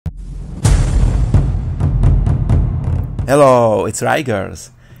Hello, it's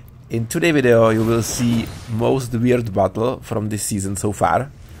Rygers. In today's video you will see most weird battle from this season so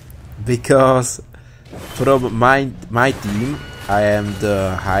far, because from my team I am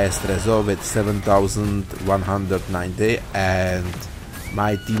the highest reso with 7190 and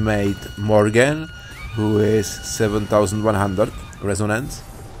my teammate Morgan, who is 7100 resonance,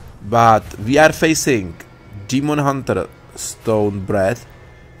 but we are facing Demon Hunter Stone Breath,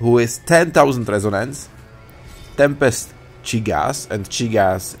 who is 10,000 resonance, Tempest Chigas, and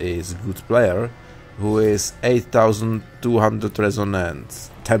Chigas is good player, who is 8,200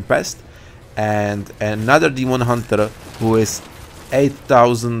 resonance Tempest, and another Demon Hunter who is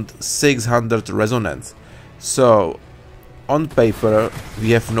 8,600 resonance. So on paper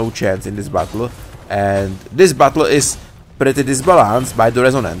we have no chance in this battle, and this battle is pretty disbalanced by the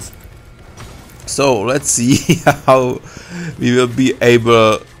resonance. So let's see how we will be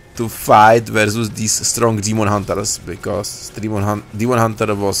able to fight versus these strong Demon Hunters, because Demon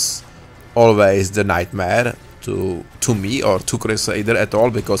Hunter was always the nightmare to me or to Crusader at all,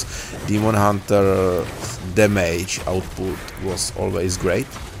 because Demon Hunter damage output was always great.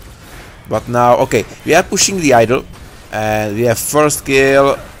 But now, okay, we are pushing the idol and we have first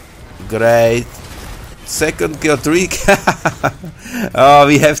kill, great, second kill, 3 oh,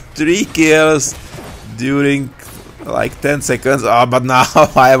 we have 3 kills during like 10 seconds. Oh, but now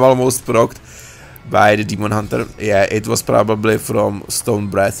I am almost procced by the Demon Hunter. Yeah, it was probably from Stone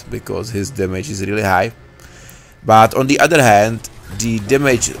Breath, because his damage is really high. But on the other hand, the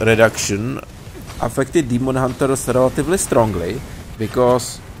damage reduction affected Demon Hunters relatively strongly,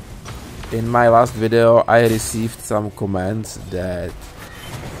 because in my last video I received some comments that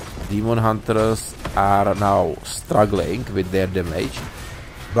Demon Hunters are now struggling with their damage.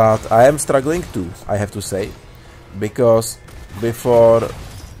 But I am struggling too, I have to say, because before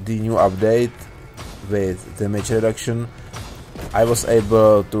the new update with damage reduction I was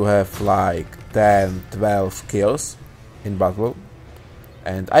able to have like 10-12 kills in battle,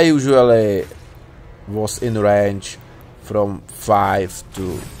 and I usually was in range from 5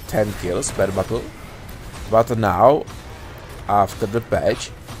 to 10 kills per battle. But now, after the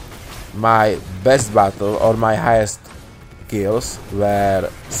patch, my best battle or my highest kills were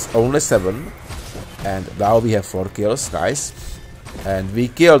only 7, and now we have 4 kills, nice. And we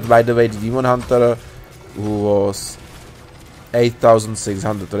killed, by the way, the Demon Hunter, who was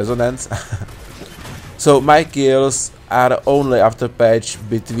 8,600 resonance. So my kills are only after patch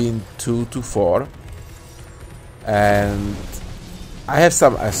between 2 to 4, and I have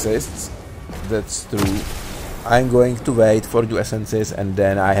some assists, that's true. I'm going to wait for new essences and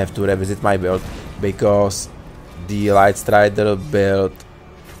then I have to revisit my build, because the Light Strider build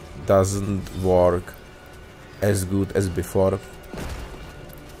doesn't work as good as before.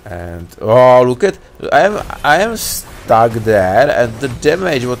 And oh, look at, I am stuck there, and the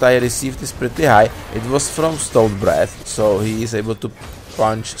damage what I received is pretty high. It was from Stone Breath, so he is able to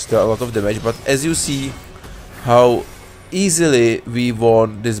punch still a lot of damage. But as you see how easily we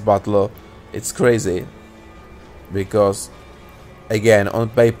won this battle, it's crazy, because again on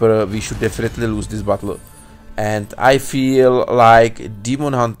paper we should definitely lose this battle, and I feel like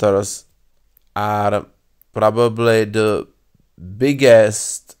Demon Hunters are probably the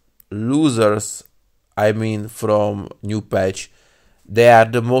biggest losers, I mean from new patch. They are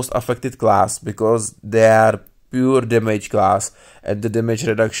the most affected class, because they are pure damage class, and the damage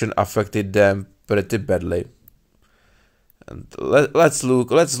reduction affected them pretty badly. And let's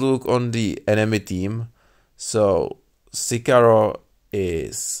look on the enemy team. So Sicaro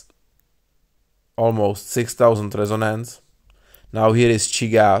is almost 6,000 resonance. Now here is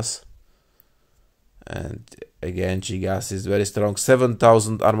Chigas, and again Chigas is very strong,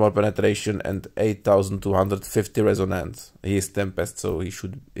 7,000 armor penetration and 8,250 resonance. He is Tempest, so he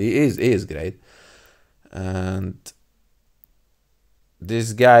is great. And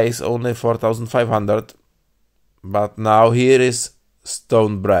this guy is only 4,500. But now here is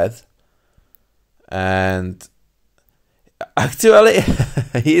Stone Breath, and actually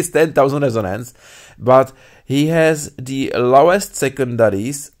he is 10,000 resonance, but he has the lowest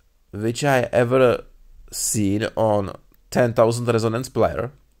secondaries which I ever seen on 10,000 resonance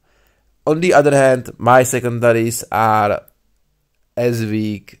player. On the other hand, my secondaries are as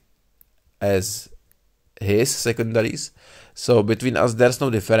weak as his secondaries, so between us there's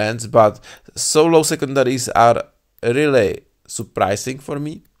no difference, but solo secondaries are really surprising for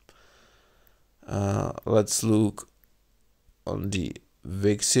me. Let's look on the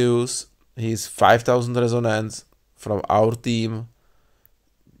Vixius. He's 5,000 resonance from our team.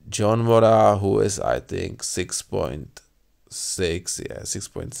 John Mora, who is I think 6.6, yeah,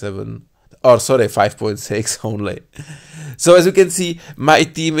 6.7. or sorry, 5.6 only. So as you can see, my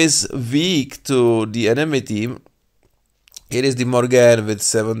team is weak to the enemy team. Here is the Morgan with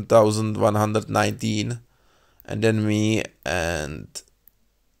 7,119, and then me, and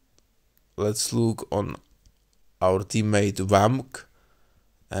let's look on our teammate Vamk,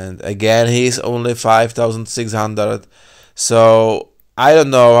 and again he's only 5,600. So I don't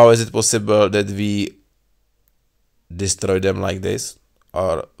know how is it possible that we destroy them like this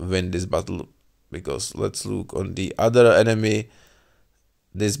or win this battle, because let's look on the other enemy.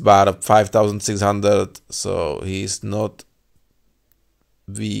 This bar 5,600, so he's not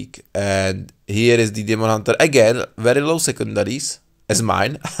weak. And here is the Demon Hunter again, very low secondaries as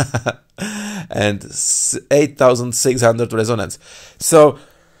mine, and 8,600 resonance. So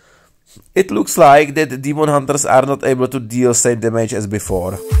it looks like that Demon Hunters are not able to deal same damage as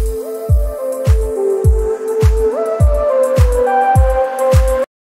before.